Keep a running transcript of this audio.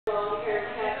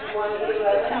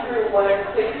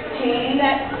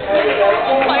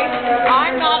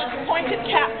I'm not a disappointed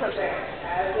cat person.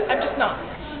 I'm just not.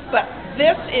 But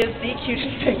this is the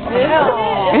cutest thing.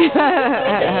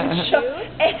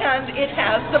 And it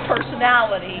has the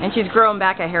personality. And she's growing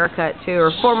back a haircut too.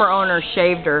 Her former owner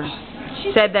shaved her.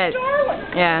 She's said that. darling.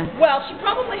 Yeah. Well, she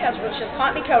probably has. She has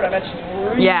cottony coat. I bet she's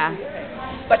really. Yeah.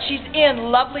 But she's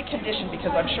in lovely condition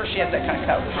because I'm sure she has that kind of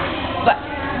coat. But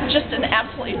just an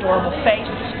absolutely adorable face.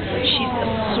 She's the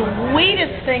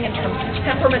sweetest thing in terms of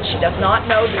temperament. She does not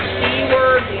know the C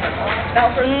word. You know,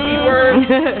 tell her the C word.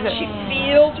 She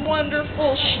feels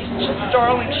wonderful. She's just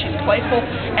darling. She's playful.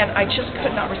 And I just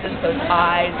could not resist those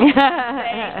eyes.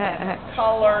 And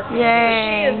color.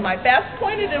 Yay. She is my best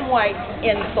pointed and white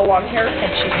in the long hair,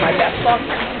 and she's my best long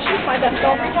hair. She's my best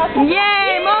Allbreed Household Pet.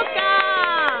 Yay, Mocha!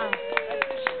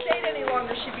 If she stayed any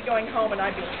longer, she'd be going home and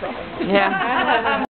I'd be in trouble. Yeah.